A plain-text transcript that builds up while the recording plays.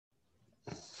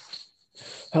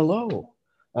Hello.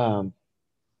 Um,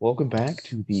 Welcome back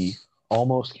to the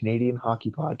Almost Canadian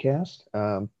Hockey Podcast.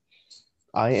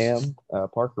 I am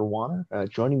Parker Warner.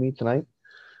 Joining me tonight,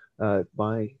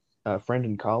 my friend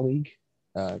and colleague,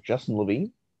 Justin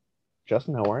Levine.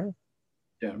 Justin, how are you?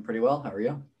 Doing pretty well. How are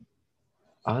you?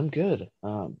 I'm good.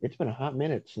 It's been a hot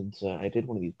minute since I did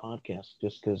one of these podcasts,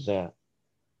 just because I,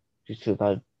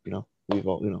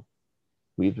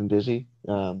 we've been busy,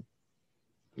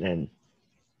 and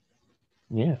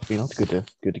yeah, it's good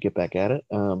to get back at it.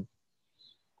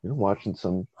 Watching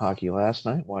some hockey last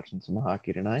night, watching some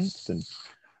hockey tonight.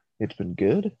 It's been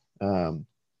good. Um,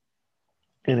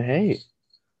 and hey,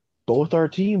 both our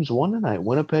teams won tonight.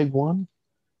 Winnipeg won,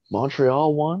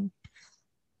 Montreal won,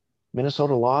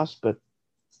 Minnesota lost, but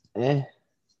eh.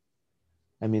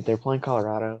 I mean, they're playing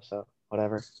Colorado, so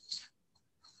whatever.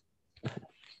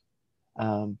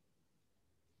 Um,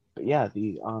 but yeah,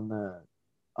 the on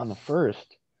the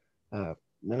first,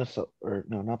 Minnesota or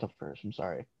no, not the first. I'm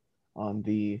sorry. On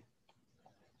the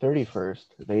 31st,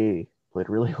 they played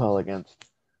really well against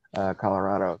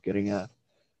Colorado, getting a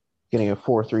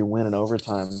 4-3 win in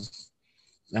overtime.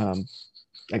 Um,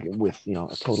 like with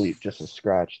a totally just a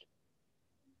scratched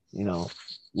you know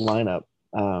lineup.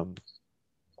 Um,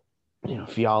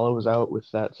 Fiala was out with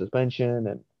that suspension,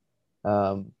 and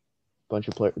a bunch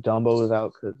of players. Dumbo was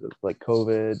out because of like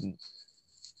COVID, and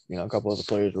a couple of the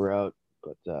players were out.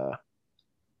 But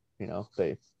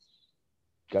they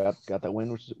got that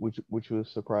win, which was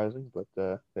surprising.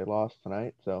 But they lost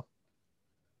tonight, so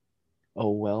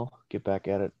oh well. Get back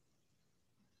at it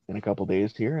in a couple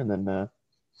days here, and then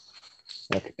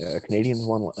Canadians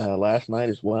won last night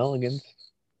as well against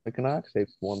the Canucks. They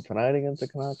won tonight against the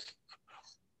Canucks.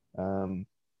 Um,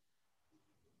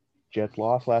 Jets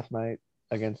lost last night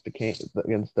against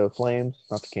the Flames,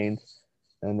 not the Canes,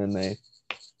 and then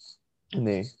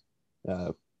they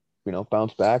uh,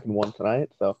 bounced back and won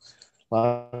tonight. So a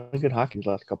lot of good hockey these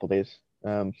last couple days.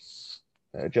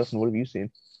 Justin, what have you seen?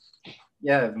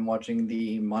 Yeah, I've been watching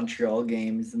the Montreal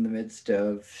games in the midst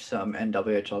of some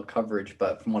NWHL coverage,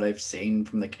 but from what I've seen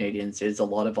from the Canadians, is a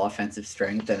lot of offensive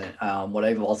strength. And what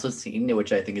I've also seen,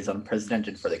 which I think is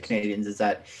unprecedented for the Canadians, is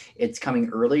that it's coming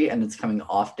early and it's coming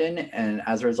often. And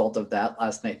as a result of that,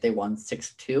 last night they won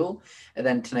 6-2, and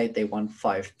then tonight they won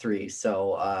 5-3.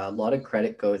 So a lot of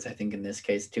credit goes, I think, in this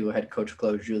case, to head coach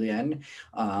Claude Julien.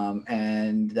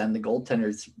 And then the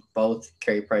goaltenders, both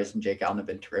Carey Price and Jake Allen, have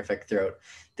been terrific throughout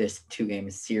this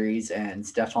two-game series, and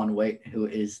Stefan White, who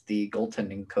is the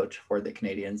goaltending coach for the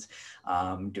Canadians,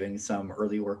 doing some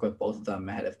early work with both of them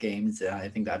ahead of games. And I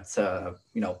think that's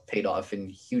paid off in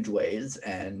huge ways,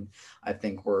 and I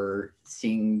think we're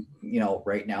seeing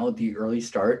right now the early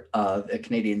start of a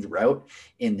Canadians route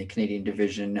in the Canadian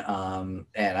division. And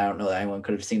I don't know that anyone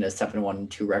could have seen a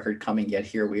 7-1-2 record coming, yet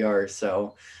here we are.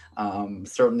 So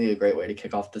certainly a great way to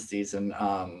kick off the season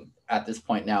at this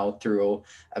point now through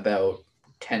about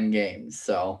 10 games.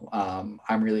 So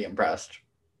I'm really impressed.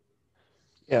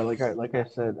 Yeah, like I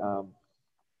said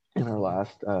in our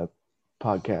last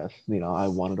podcast, I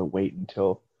wanted to wait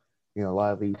until a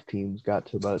lot of these teams got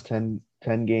to about 10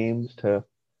 games to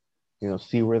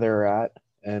see where they're at,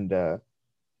 and but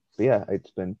yeah,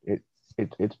 it's been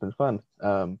fun.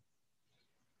 I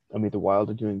mean, the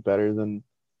Wild are doing better than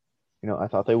I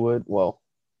thought they would. Well,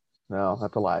 no,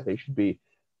 not to lie, they should be.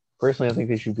 Personally, I think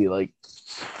they should be like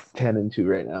 10-2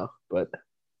 right now, but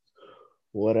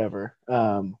whatever.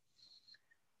 But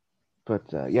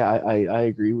yeah, I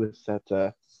agree with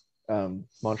that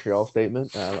Montreal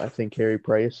statement. I think Carey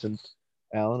Price and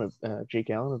Jake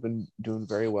Allen have been doing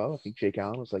very well. I think Jake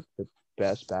Allen was like the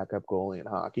best backup goalie in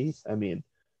hockey. I mean,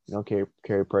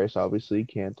 Carey Price obviously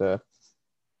can't put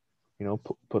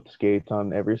the skates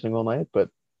on every single night, but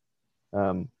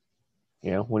um,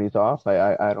 when he's off,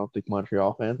 I don't think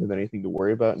Montreal fans have anything to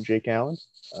worry about in Jake Allen.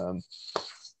 Um,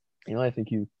 I think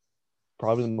he's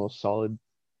probably the most solid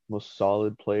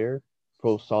player,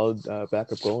 most solid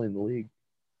backup goalie in the league.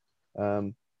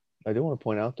 Um, I do want to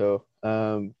point out though,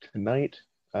 tonight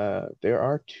there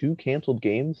are two canceled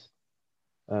games.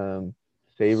 Um,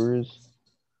 Sabres,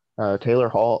 Taylor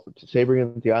Hall, Sabre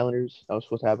against the Islanders. That was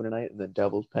supposed to happen tonight, and then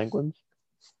Devils Penguins.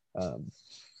 Um,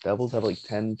 Devils have like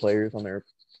 10 players on their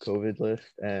COVID list,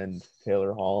 and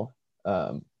Taylor Hall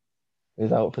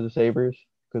is out for the Sabres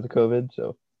because of COVID.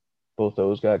 So both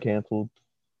those got canceled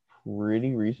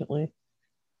pretty recently.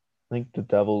 think the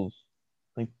Devils,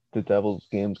 I think the Devils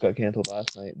games got canceled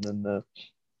last night, and then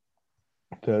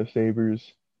the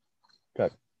Sabres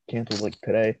got canceled like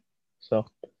today. So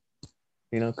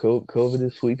COVID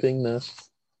is sweeping the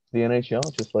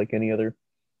NHL just like any other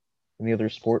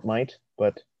sport might,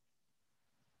 but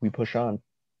we push on.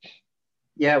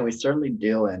 Yeah, we certainly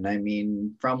do. And I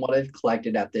mean, from what I've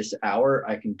collected at this hour,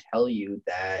 I can tell you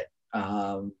that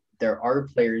there are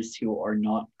players who are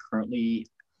not currently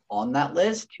on that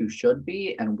list who should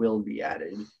be and will be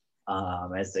added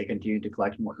as they continue to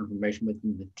collect more information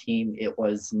within the team. It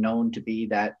was known to be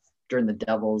that during the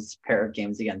Devils' pair of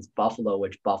games against Buffalo,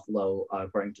 which Buffalo,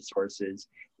 according to sources,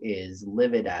 is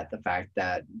livid at the fact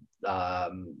that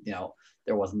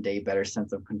there wasn't a better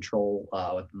sense of control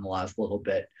within the last little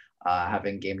bit,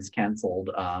 having games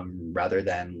canceled rather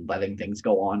than letting things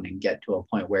go on and get to a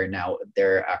point where now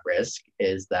they're at risk,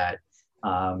 is that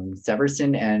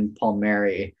Severson and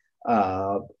Palmieri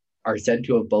are said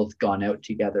to have both gone out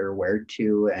together. Where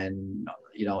to, and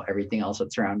everything else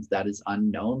that surrounds that is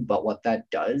unknown. But what that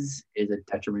does is a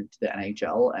detriment to the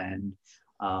NHL. And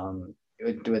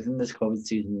within this COVID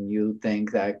season, you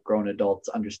think that grown adults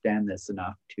understand this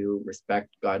enough to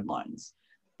respect guidelines.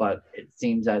 But it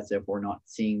seems as if we're not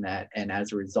seeing that. And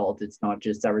as a result, it's not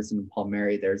just Everson and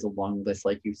Palmieri. There's a long list,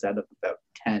 like you said, of about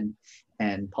 10.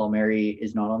 And Palmieri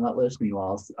is not on that list.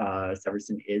 Meanwhile,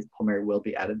 Severson is. Palmieri will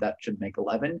be added. That should make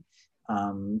 11.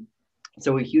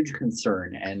 So a huge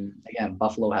concern. And again,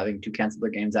 Buffalo having to cancel their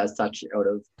games as such out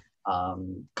of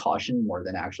caution more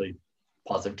than actually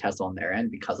positive tests on their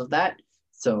end because of that.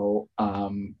 So,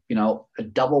 a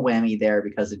double whammy there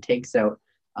because it takes out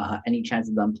any chance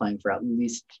of them playing for at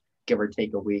least give or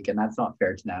take a week. And that's not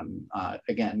fair to them.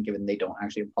 Again, given they don't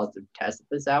actually have positive tests at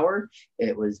this hour,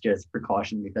 it was just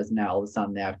precaution because now all of a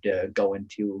sudden they have to go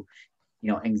into,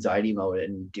 anxiety mode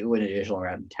and do an additional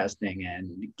round of testing,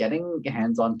 and getting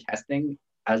hands-on testing,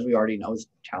 as we already know, is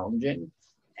challenging.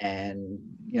 And,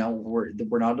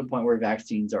 we're not at a point where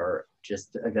vaccines are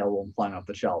just available and flying off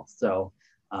the shelf. So,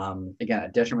 again, a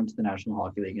detriment to the National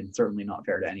Hockey League and certainly not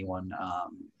fair to anyone.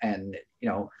 And,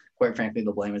 quite frankly,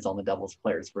 the blame is on the Devils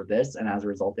players for this. And as a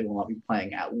result, they will not be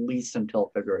playing at least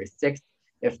until February 6th,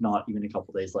 if not even a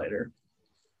couple days later.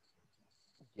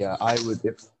 Yeah, I would,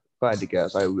 if I had to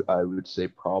guess, I would say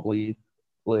probably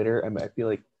later. I mean, I feel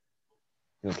like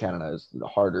Canada has the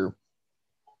harder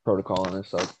protocol on this,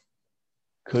 so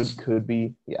could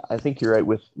be. Yeah, I think you're right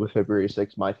with February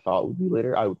 6th. My thought would be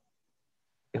later. I would,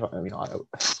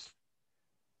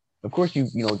 of course, you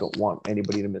don't want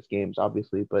anybody to miss games,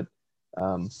 obviously, but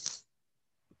I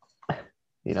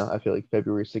feel like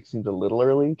February 6th seems a little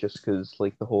early just because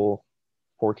like the whole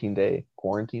 14-day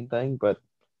quarantine thing. But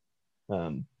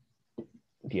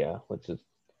yeah, let's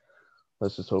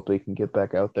just hope they can get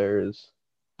back out there as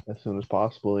soon as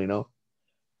possible.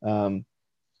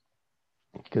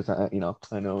 Because I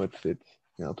know it's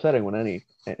upsetting when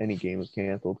any game is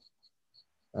canceled.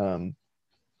 But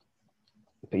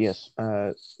yes,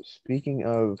 speaking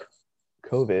of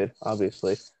COVID,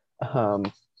 obviously,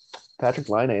 Patrik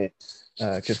Laine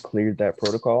just cleared that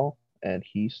protocol, and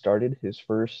he started his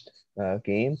first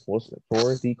game was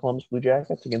for the Columbus Blue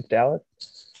Jackets against Dallas.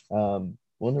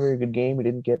 Wasn't a very good game. He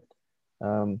didn't get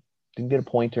a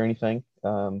point or anything.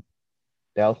 Dallas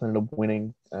ended up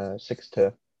winning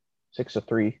 6-3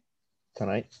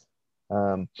 tonight.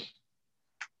 But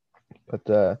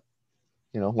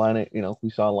Laine, we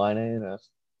saw Laine in a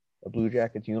Blue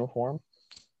Jackets uniform.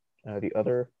 The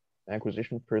other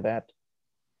acquisition for that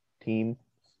team,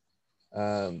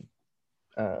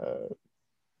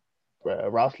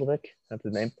 Roslovic, that's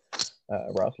his name.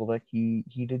 Roslovic, he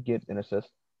did get an assist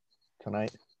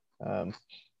tonight.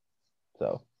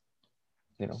 So,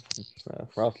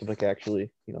 Roslovic actually,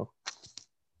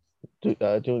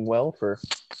 doing well for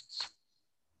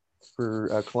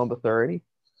Columbus already.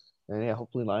 And yeah,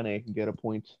 hopefully Laine can get a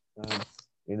point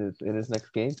in his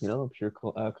next game. I'm sure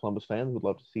Columbus fans would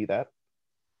love to see that.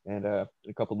 And in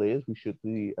a couple days, we should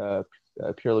see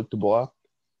Pierre-Luc Dubois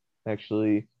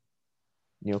actually,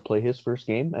 play his first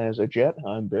game as a Jet.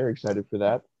 I'm very excited for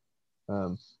that.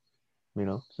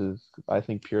 I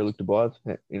think Pierre-Luc Dubois,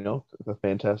 is a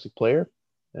fantastic player,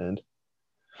 and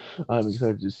I'm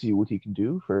excited to see what he can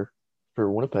do for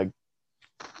Winnipeg.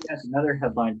 Yes, another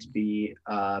headline to be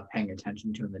paying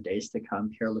attention to in the days to come.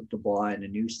 Pierre-Luc Dubois in a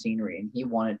new scenery, and he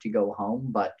wanted to go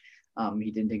home, but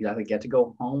he didn't exactly get to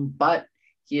go home. But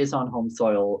he is on home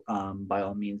soil, by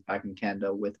all means, back in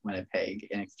Canada with Winnipeg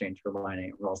in exchange for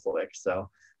Laine Roslovic. So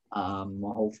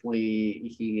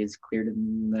hopefully he is cleared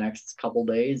in the next couple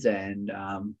days, and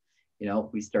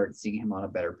we start seeing him on a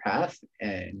better path.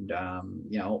 And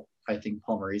I think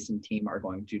Paul Maurice and team are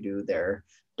going to do their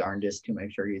darndest to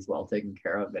make sure he's well taken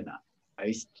care of and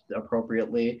iced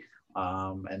appropriately.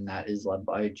 And that is led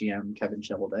by GM Kevin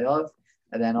Cheveldayoff.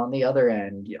 And then on the other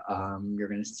end, you're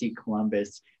going to see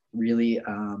Columbus really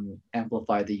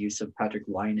amplify the use of Patrik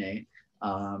Laine,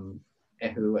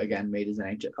 who again made his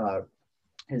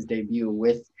his debut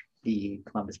with the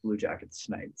Columbus Blue Jackets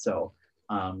tonight. So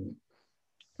a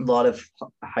lot of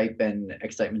hype and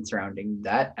excitement surrounding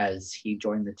that as he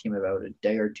joined the team about a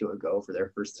day or two ago for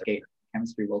their first skate.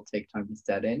 Chemistry will take time to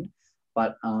set in,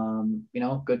 but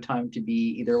good time to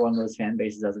be either one of those fan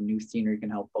bases as a new senior can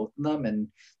help both of them. And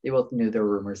they both knew there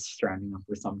were rumors surrounding them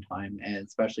for some time, and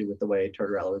especially with the way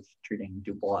Tortorella was treating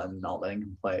Dubois and not letting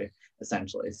him play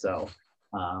essentially. So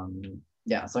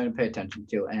something to pay attention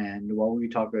to. And while we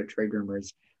talk about trade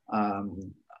rumors,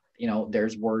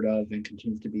 there's word of and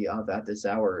continues to be of at this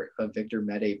hour of Victor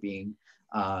Mete being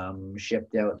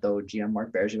shipped out, though GM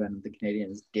Marc Bergevin of the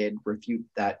Canadiens did refute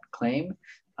that claim.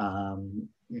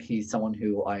 He's someone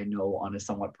who I know on a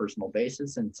somewhat personal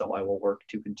basis, and so I will work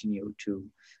to continue to,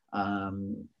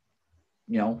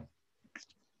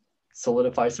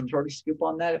 solidify some sort of scoop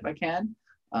on that if I can.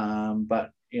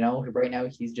 But right now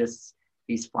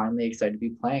he's finally excited to be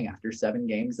playing after 7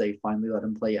 games. They finally let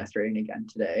him play yesterday and again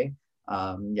today.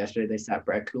 Yesterday they sat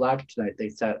Brett Kulak. Tonight they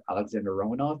sat Alexander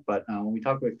Romanov. But when we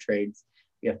talk about trades,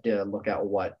 we have to look at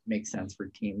what makes sense for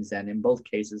teams. And in both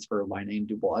cases for Laine and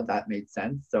Dubois, that made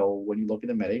sense. So when you look at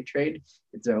the Mete trade,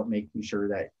 it's about making sure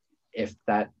that if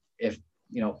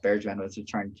Bergevin was just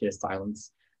trying to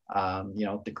silence,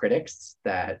 the critics,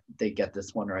 that they get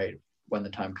this one right when the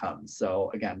time comes. So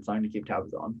again, something to keep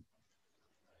tabs on.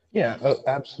 Yeah,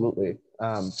 absolutely.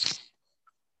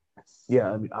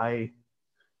 You're,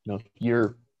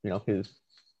 his,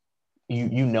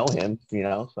 you know him,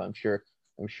 so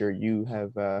I'm sure you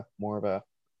have more of a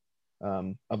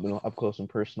up close and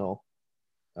personal,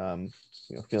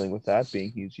 feeling with that,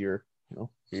 being he's your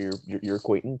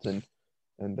acquaintance and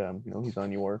he's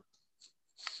on your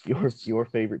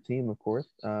favorite team, of course.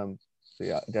 So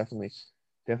yeah, definitely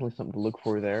something to look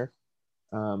for there.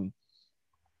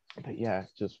 But yeah,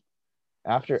 just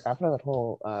after that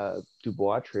whole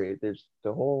Dubois trade, it's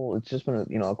just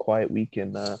been a quiet week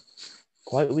in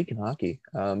hockey.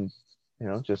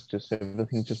 Just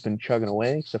everything's just been chugging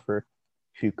away except for a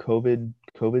few COVID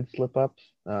slip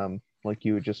ups, like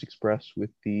you would just express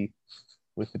with the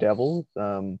Devils.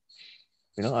 I'm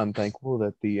thankful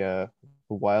that the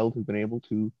Wild have been able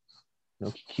to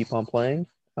keep on playing.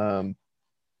 And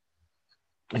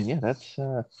yeah, that's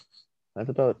about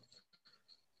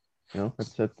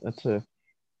that's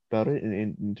about it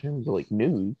in terms of like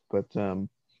news. But I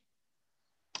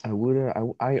would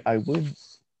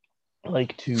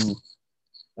like to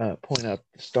point out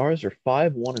the Stars are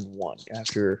 5-1-1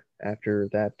 after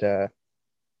that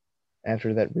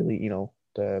really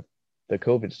the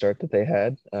COVID start that they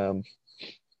had.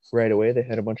 Right away they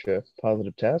had a bunch of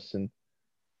positive tests, and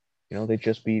they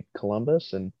just beat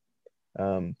Columbus, and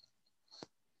I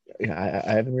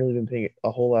haven't really been paying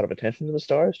a whole lot of attention to the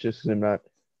Stars just because I'm not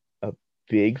a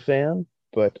big fan,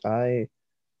 but they're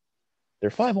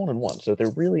 5-1-1, so they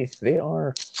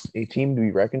are a team to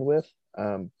be reckoned with.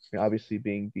 Obviously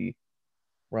being the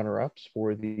runner-ups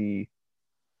for the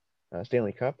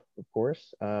Stanley Cup, of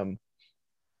course.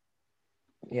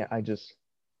 It's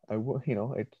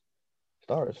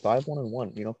Stars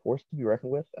 5-1-1. Forced to be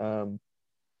reckoned with.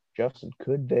 Justin,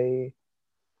 could they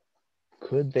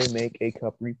make a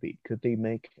cup repeat? Could they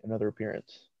make another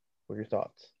appearance? What are your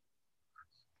thoughts?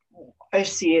 I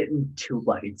see it in 2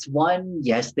 lights. One,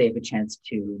 yes, they have a chance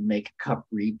to make a cup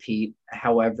repeat.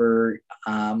 However,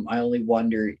 I only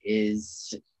wonder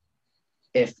is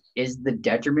the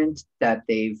detriment that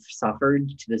they've suffered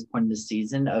to this point in the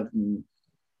season of,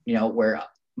 where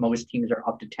most teams are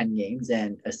up to 10 games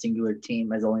and a singular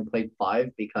team has only played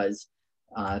 5 because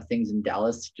things in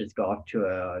Dallas just got off to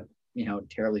a,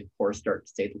 terribly poor start,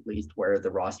 to say the least, where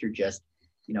the roster just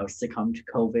succumb to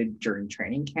COVID during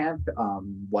training camp,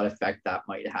 what effect that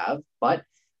might have. But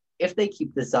if they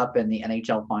keep this up and the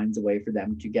NHL finds a way for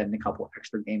them to get in a couple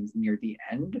extra games near the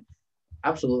end,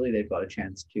 absolutely they've got a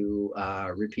chance to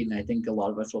repeat. And I think a lot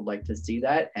of us would like to see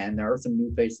that. And there are some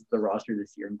new faces to the roster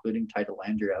this year, including Ty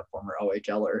Dellandrea, a former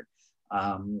OHLer.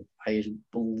 I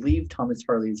believe Thomas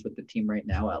Harley is with the team right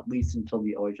now, at least until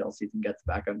the OHL season gets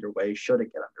back underway, should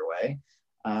it get underway.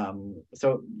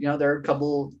 So there are a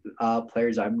couple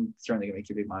players I'm certainly going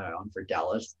to be keeping my eye on for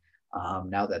Dallas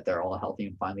now that they're all healthy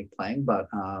and finally playing. But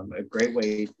a great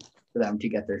way for them to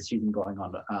get their season going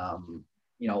on,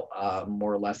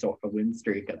 more or less a win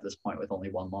streak at this point with only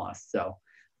 1 loss. So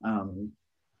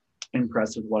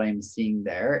impressed with what I'm seeing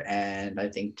there, and I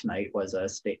think tonight was a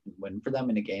statement win for them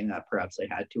in a game that perhaps they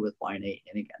had to with Laine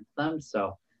in against them.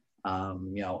 So a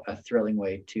thrilling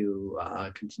way to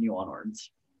continue onwards.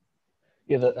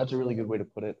 Yeah, that's a really good way to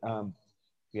put it.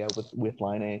 With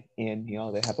Laine in,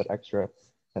 they have that extra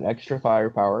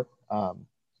firepower,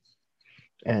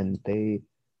 and they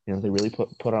they really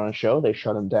put on a show. They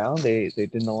shut him down. They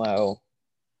didn't allow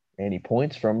any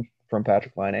points from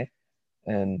Patrick Laine,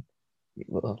 and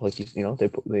like they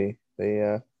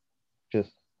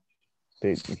just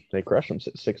they they crushed him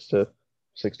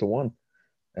 6-1,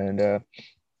 and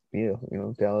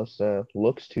Dallas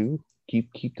looks to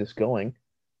keep this going.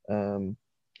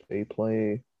 They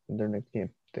play in their next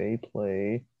game. They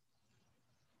play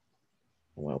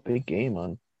big game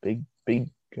on big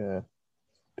day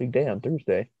on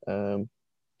Thursday.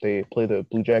 They play the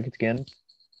Blue Jackets again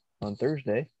on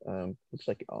Thursday. Looks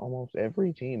like almost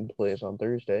every team plays on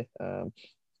Thursday.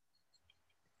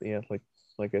 Yeah,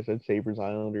 like I said, Sabres,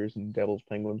 Islanders, and Devils,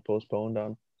 Penguins postponed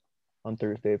on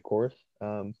Thursday, of course.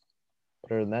 But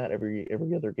other than that, every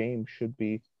other game should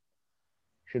be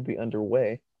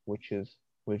underway, which is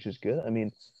good. I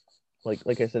mean,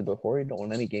 like I said before, you don't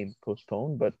want any game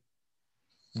postponed, but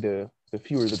the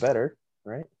fewer the better,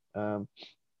 right? But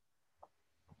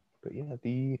yeah, I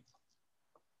think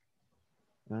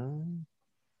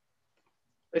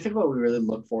what we really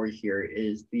look for here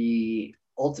is the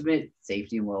ultimate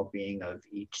safety and well-being of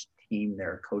each team,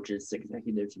 their coaches,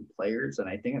 executives, and players. And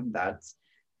I think that's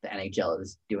the NHL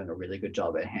is doing a really good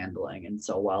job at handling. And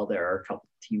so while there are a couple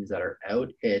teams that are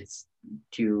out, it's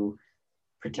to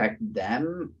protect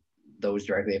them, those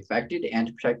directly affected, and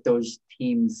to protect those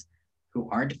teams who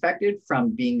aren't affected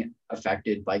from being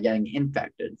affected by getting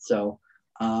infected. So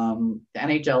the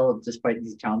NHL, despite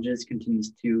these challenges,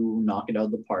 continues to knock it out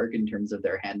of the park in terms of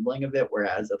their handling of it,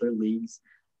 whereas other leagues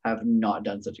have not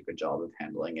done such a good job of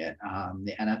handling it.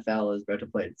 The NFL is about to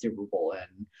play at Super Bowl,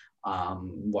 and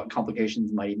what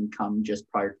complications might even come just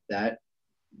prior to that,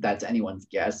 that's anyone's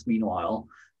guess. Meanwhile,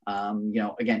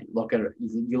 again,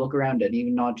 you look around it,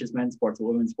 even not just men's sports, but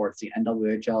women's sports. The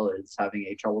NWHL is having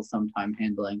a troublesome time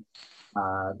handling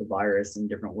the virus in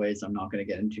different ways. I'm not going to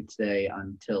get into today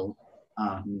until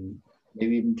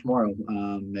maybe even tomorrow.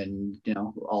 And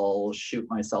I'll shoot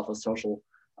myself a social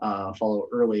follow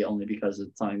early only because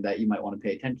it's something that you might want to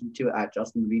pay attention to at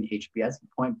Justin Levine HBS. The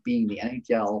point being, the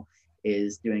NHL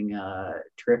is doing a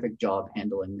terrific job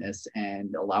handling this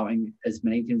and allowing as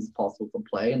many teams as possible to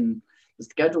play. And the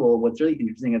schedule, what's really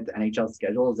interesting at the NHL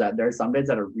schedule is that there are some days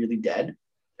that are really dead,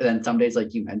 and then some days,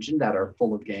 like you mentioned, that are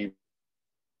full of games.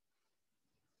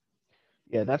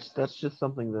 Yeah, that's just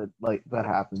something that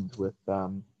happens with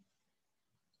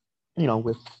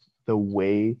with the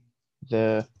way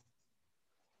the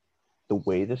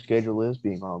schedule is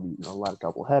being on a lot of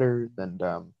double headers and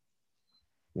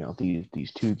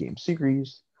these 2-game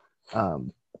series. I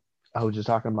was just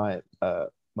talking to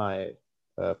my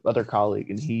other colleague,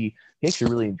 and he actually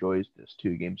really enjoys this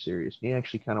 2-game series. He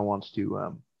actually kind of wants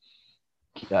to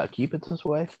keep it this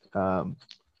way.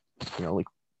 Like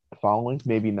following,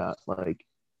 maybe not like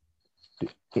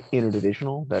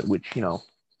interdivisional, that which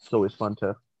it's always fun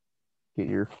to get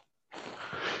your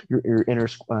inner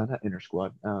squad, not inner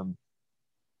squad,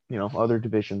 other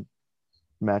division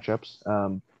matchups.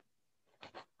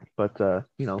 But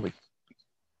like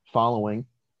following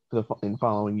in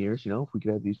following years, if we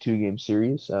could have these 2-game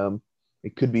series,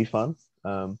 it could be fun.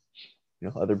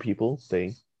 Other people,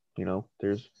 there's in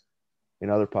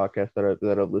other podcasts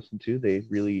that I've listened to, they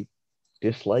really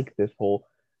dislike this whole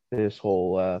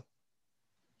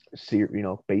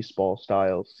baseball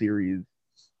style series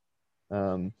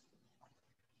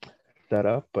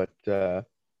setup, but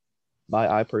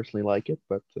I personally like it.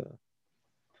 But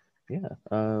yeah,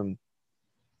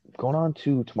 going on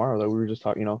to tomorrow, though, we were just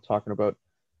talking about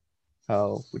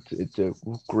how it's a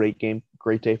great day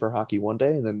for hockey one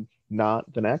day and then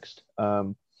not the next.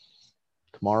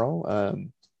 Tomorrow,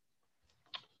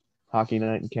 hockey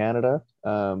night in Canada,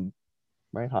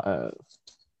 right?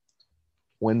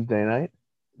 Wednesday night.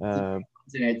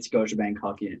 Wednesday night, Scotiabank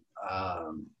hockey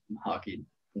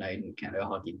night in Canada,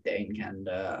 hockey day in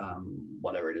Canada,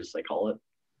 whatever it is they call it.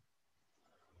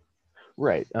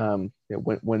 Right.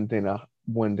 Wednesday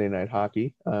night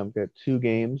hockey. Got 2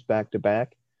 games back to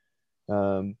back.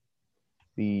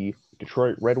 The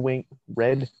Detroit Red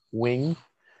Wings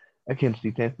against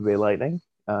the Tampa Bay Lightning.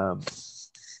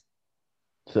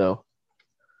 So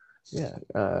yeah,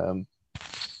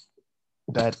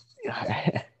 that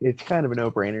it's kind of a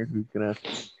no-brainer who's gonna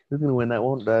win that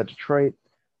one. Detroit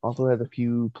also has a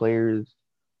few players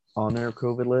on their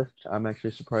COVID list. I'm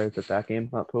actually surprised that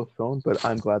game's not postponed, but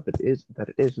I'm glad that it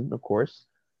isn't, of course.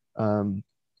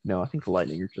 No, I think the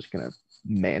Lightning are just gonna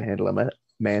manhandle them,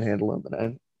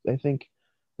 and I think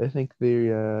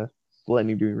the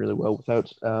Lightning doing really well without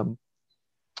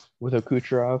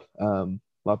Kucherov. A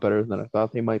lot better than I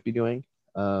thought they might be doing.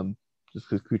 Just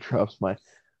because Kucherov's my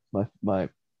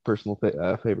personal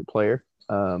favorite player.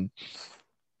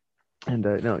 And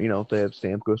no, if they have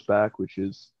Stamkos back, which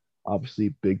is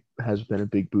obviously has been a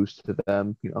big boost to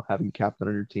them, having a captain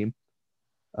on your team.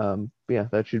 But yeah,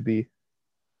 that should be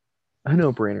a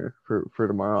no-brainer for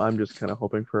tomorrow. I'm just kind of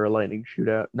hoping for a lightning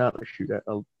shootout, not a shootout,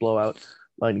 a blowout,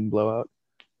 lightning blowout.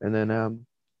 And then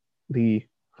the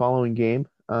following game,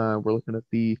 we're looking at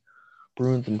the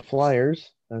Bruins and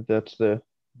Flyers. That's the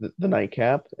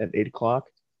nightcap at 8 o'clock.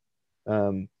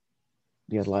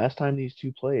 Yeah, last time these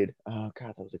two played, oh God,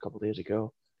 that was a couple days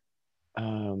ago.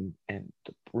 And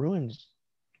the Bruins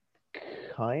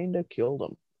kind of killed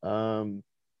them.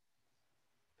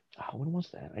 When was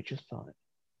that? I just thought,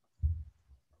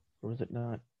 or was it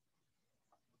not?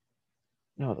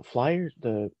 No, the Flyers.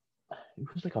 It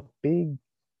was like a big.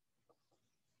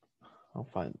 I'll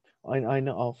find. I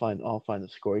know. I'll find the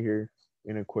score here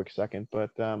in a quick second.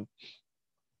 But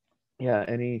yeah.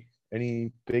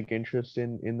 Any big interest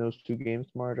in those two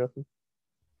games tomorrow, Justin?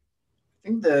 I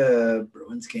think the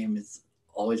Bruins game is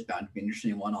always bound to be an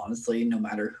interesting one, honestly, no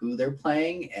matter who they're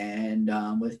playing. And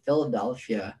with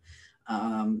Philadelphia,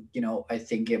 I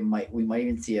think we might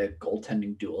even see a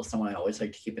goaltending duel. Someone I always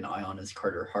like to keep an eye on is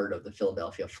Carter Hart of the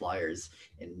Philadelphia Flyers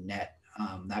in net.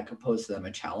 That could pose to them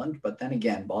a challenge. But then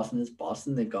again, Boston is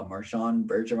Boston. They've got Marchand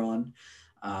Bergeron,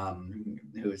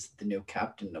 who's the new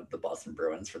captain of the Boston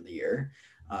Bruins for the year.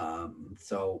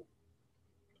 So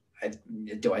I,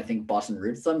 do I think Boston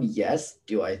roots them? Yes.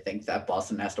 Do I think that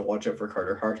Boston has to watch out for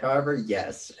Carter Hart, however?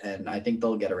 Yes. And I think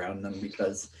they'll get around them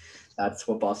because that's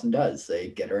what Boston does. They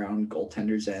get around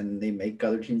goaltenders and they make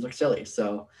other teams look silly.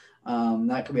 So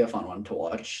that could be a fun one to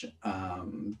watch.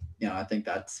 I think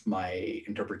that's my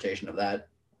interpretation of that.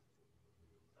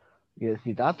 Yeah,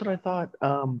 see, that's what I thought.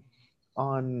 On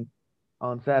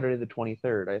Saturday the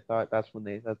 23rd, I thought that's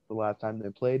the last time they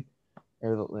played,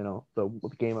 or the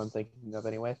game I'm thinking of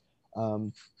anyway.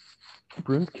 Um,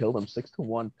 Bruins killed them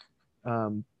 6-1.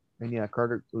 And yeah,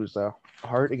 Carter was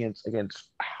hard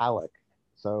against Halleck.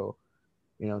 So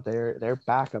their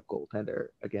backup goaltender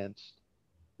against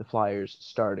the Flyers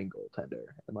starting goaltender,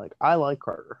 and like I like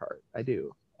Carter Hart, I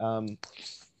do.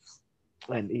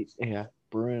 Yeah,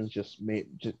 Bruins just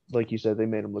like you said, they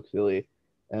made him look silly,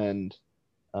 and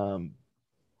um,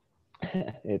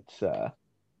 it's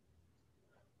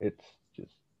it's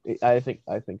just I think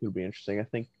it'll be interesting. I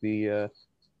think the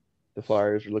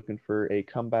Flyers are looking for a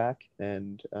comeback,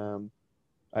 and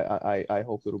I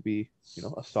hope it'll be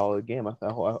a solid game. I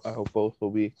hope both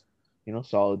will be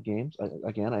solid games.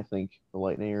 Again, I think the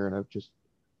Lightning are gonna just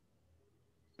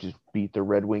beat the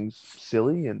Red Wings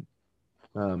silly, and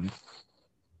um,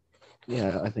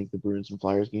 yeah, I think the Bruins and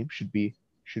Flyers game should be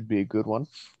a good one.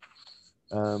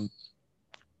 Um,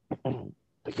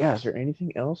 but yeah, is there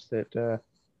anything else that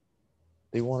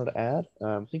they wanted to add?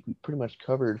 I think we pretty much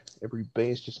covered every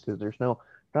base, just because there's not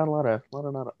a lot of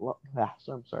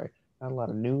so I'm sorry, not a lot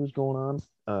of news going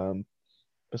on.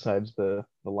 Besides the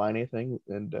Line thing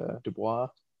and Dubois,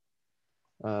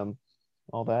 um,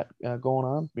 all that going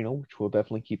on, which we'll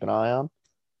definitely keep an eye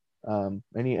on.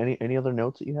 Any other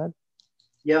notes that you had?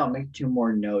 Yeah, I'll make two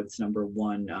more notes. Number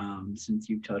one, since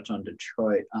you touched on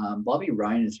Detroit, Bobby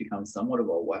Ryan has become somewhat of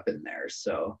a weapon there.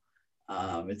 So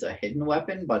it's a hidden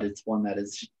weapon, but it's one that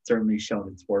has certainly shown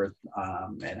its worth.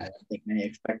 And I don't think many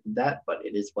expected that, but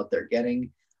it is what they're getting.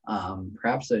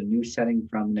 Perhaps a new setting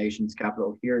from the nation's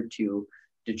capital here to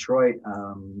Detroit,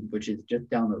 which is just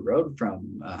down the road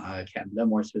from Canada,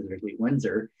 more specifically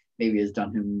Windsor, maybe has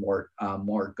done him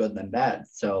more good than bad.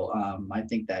 So I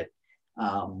think that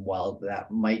while that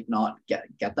might not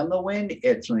get them the win,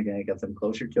 it's really going to get them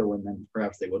closer to a win than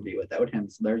perhaps they would be without him.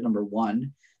 So there's number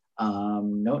one.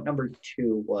 Note number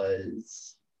two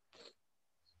was,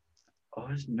 what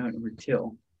was note number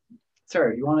two?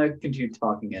 Sorry, you want to continue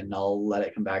talking and I'll let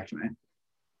it come back to me.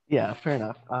 Yeah, fair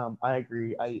enough. I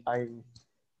agree.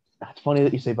 It's funny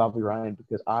that you say Bobby Ryan,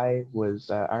 because I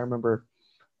remember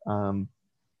um,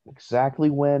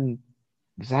 exactly when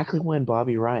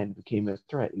Bobby Ryan became a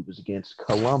threat. He was against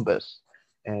Columbus,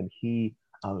 and he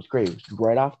was great. It was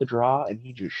right off the draw, and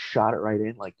he just shot it right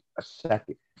in like a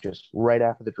second, just right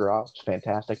after the draw. It's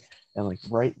fantastic, and like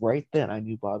right then, I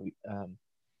knew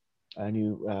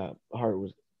Hart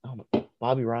was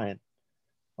Bobby Ryan.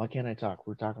 Why can't I talk?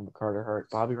 We're talking about Carter Hart,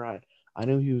 Bobby Ryan. I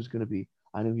knew he was gonna be.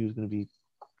 I knew he was gonna be,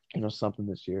 something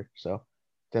this year. So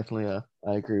definitely,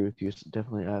 I agree with you.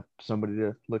 Definitely, somebody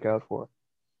to look out for.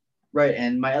 Right,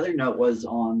 and my other note was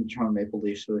on the Toronto Maple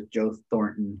Leafs with Joe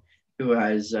Thornton, who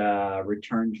has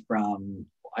returned from,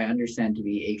 I understand, to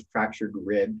be a fractured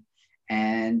rib.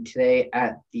 And today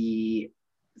at the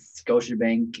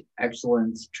Scotiabank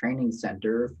Excellence Training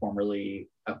Center, formerly,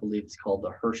 I believe it's called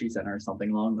the Hershey Center or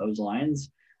something along those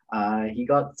lines, He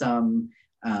got some,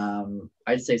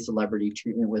 I'd say, celebrity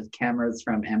treatment with cameras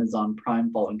from Amazon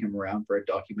Prime following him around for a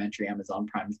documentary Amazon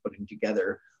Prime is putting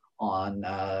together on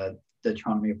the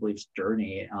Toronto Maple Leafs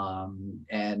journey.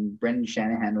 And Brendan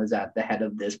Shanahan was at the head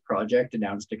of this project,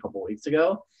 announced a couple weeks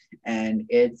ago. And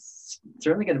it's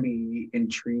certainly going to be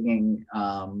intriguing.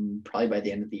 Probably by the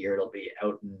end of the year, it'll be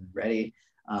out and ready.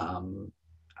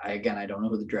 I don't know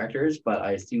who the director is, but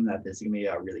I assume that this is going to be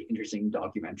a really interesting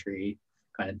documentary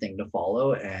kind of thing to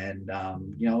follow. And,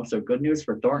 so good news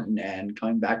for Thornton and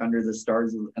coming back under the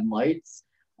stars and lights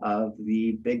of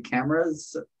the big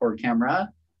cameras or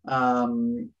camera.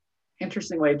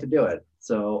 Interesting way to do it.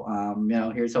 So,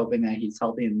 here's hoping that he's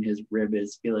healthy and his rib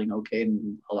is feeling okay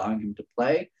and allowing him to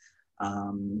play.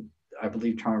 I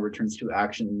believe Toronto returns to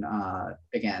action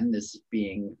again, this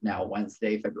being now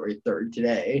Wednesday, February 3rd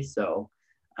today. So,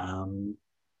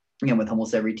 with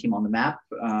almost every team on the map,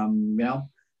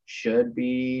 should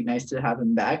be nice to have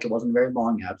him back. It wasn't a very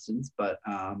long absence, but,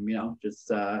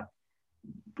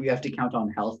 we have to count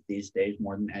on health these days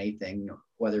more than anything,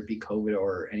 whether it be COVID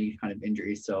or any kind of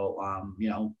injury. So,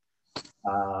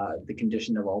 the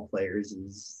condition of all players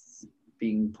is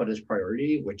being put as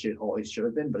priority, which it always should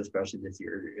have been, but especially this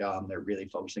year, they're really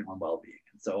focusing on well-being.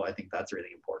 And so I think that's really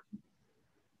important.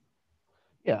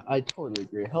 Yeah, I totally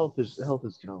agree. Health is the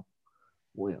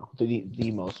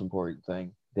most important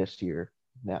thing this year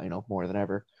now, more than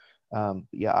ever.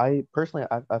 I personally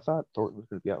I thought Thornton was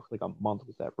going to be out for like a month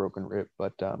with that broken rib,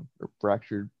 but or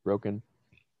fractured, broken,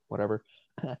 whatever.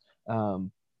 I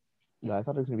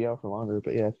thought it was going to be out for longer,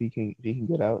 but yeah, if he can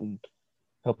get out and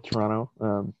help Toronto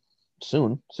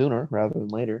sooner rather than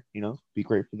later, be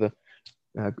great for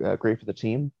the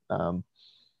team.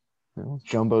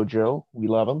 Jumbo Joe, we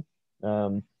love him.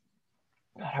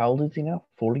 How old is he now?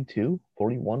 42,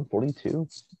 41, 42?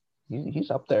 He's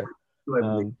up there.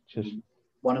 Just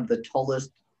one of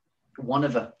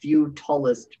a few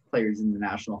tallest players in the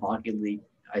National Hockey League.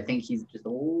 I think he's just a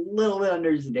little bit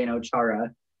under Zdeno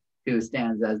Chara, who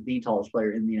stands as the tallest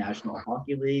player in the National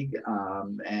Hockey League.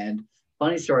 And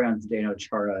funny story on Zdeno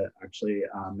Chara, actually,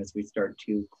 as we start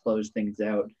to close things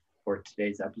out for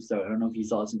today's episode. I don't know if you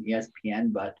saw this on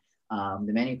ESPN, but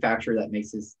the manufacturer that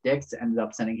makes his sticks ended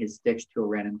up sending his sticks to a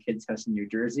random kid's house in New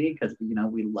Jersey because,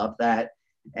 we love that.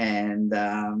 And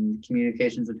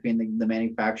communications between the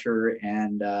manufacturer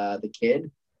and the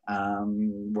kid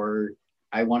were,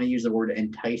 I want to use the word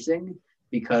enticing,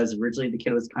 because originally the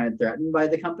kid was kind of threatened by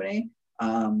the company,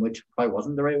 which probably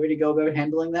wasn't the right way to go about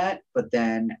handling that. But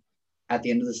then at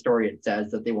the end of the story, it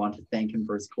says that they want to thank him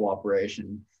for his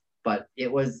cooperation. But it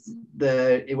was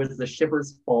the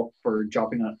shipper's fault for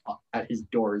dropping it at his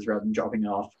doors rather than dropping it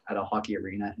off at a hockey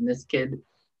arena. And this kid,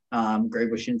 Greg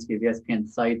Wyshynski of ESPN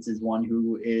Sites, is one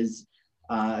who is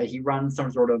he runs some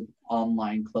sort of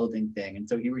online clothing thing, and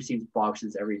so he receives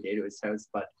boxes every day to his house.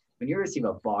 But when you receive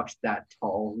a box that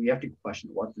tall, you have to question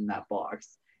what's in that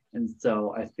box. And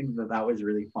so I think that was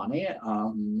really funny.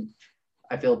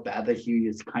 I feel bad that he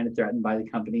is kind of threatened by the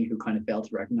company, who kind of failed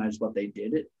to recognize what they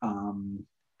did,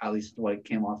 at least what it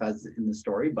came off as in the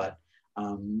story. But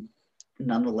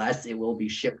nonetheless, it will be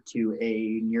shipped to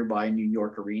a nearby New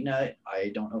York arena. I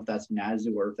don't know if that's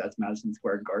Nassau or if that's Madison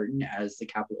Square Garden, as the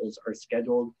Capitals are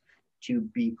scheduled to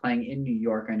be playing in New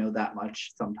York. I know that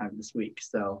much sometime this week.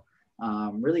 So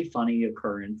really funny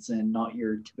occurrence, and not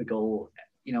your typical,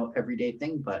 everyday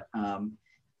thing. But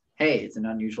hey, it's an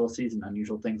unusual season.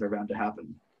 Unusual things are bound to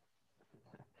happen.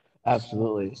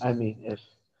 Absolutely. I mean,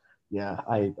 you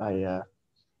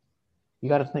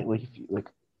got to think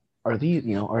are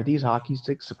these hockey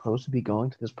sticks supposed to be going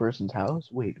to this person's house?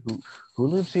 Wait, who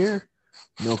lives here?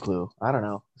 No clue. I don't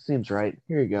know. Seems right.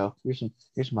 Here you go. Here's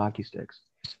some hockey sticks.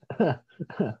 But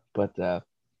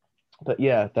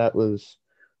yeah, that was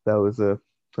a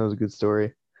good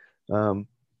story. Yeah,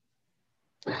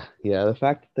 the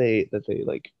fact that they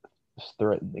like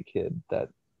threatened the kid, I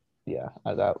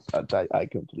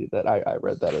completely that I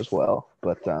read that as well.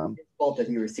 But his fault that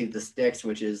he received the sticks,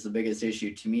 which is the biggest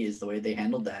issue to me, is the way they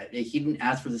handled that. He didn't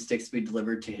ask for the sticks to be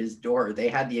delivered to his door. They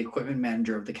had the equipment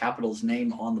manager of the Capitals'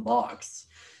 name on the box.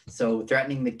 So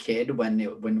threatening the kid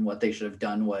when what they should have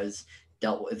done was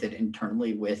dealt with it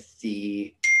internally with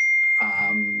the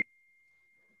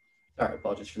sorry,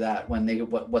 apologies for that. When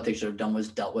what they should have done was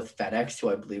dealt with FedEx, who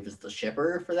I believe is the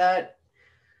shipper for that.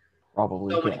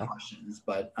 Probably. So many questions,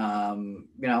 but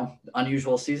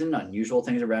unusual season, unusual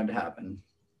things are bound to happen.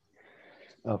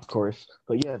 Of course,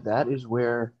 but yeah, that is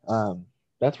where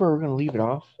that's where we're gonna leave it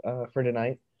off for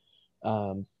tonight,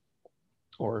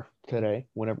 or today,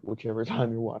 whichever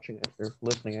time you're watching it or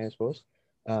listening, I suppose.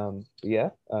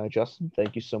 Yeah, Justin,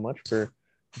 thank you so much for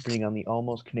being on the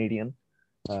Almost Canadian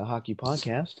Hockey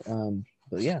Podcast.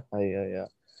 But yeah,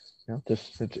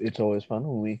 it's always fun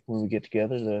when we get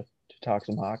together to talk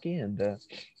some hockey, and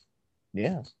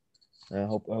yeah, I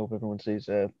hope everyone stays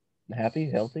happy,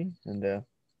 healthy, and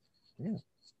yeah.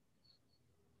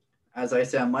 As I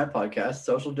say on my podcast,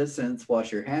 social distance,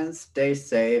 wash your hands, stay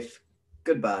safe.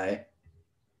 Goodbye.